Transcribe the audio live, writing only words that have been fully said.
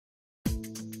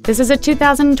This is a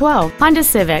 2012 Honda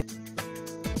Civic.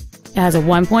 It has a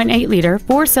 1.8-liter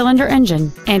four-cylinder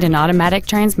engine and an automatic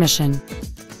transmission.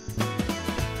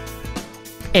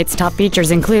 Its top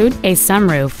features include a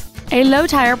sunroof, a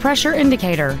low-tire pressure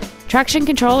indicator, traction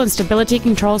control and stability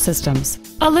control systems,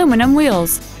 aluminum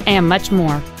wheels, and much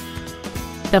more.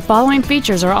 The following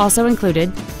features are also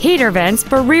included: heater vents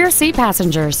for rear seat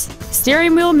passengers,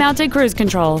 steering wheel mounted cruise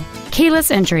control,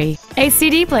 keyless entry, a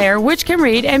CD player which can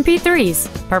read MP3s,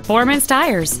 performance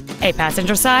tires, a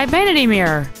passenger side vanity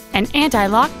mirror, an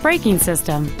anti-lock braking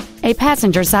system, a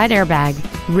passenger side airbag,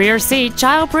 rear seat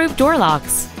child-proof door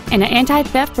locks, and an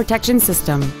anti-theft protection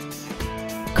system.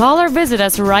 Call or visit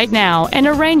us right now and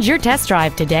arrange your test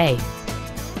drive today.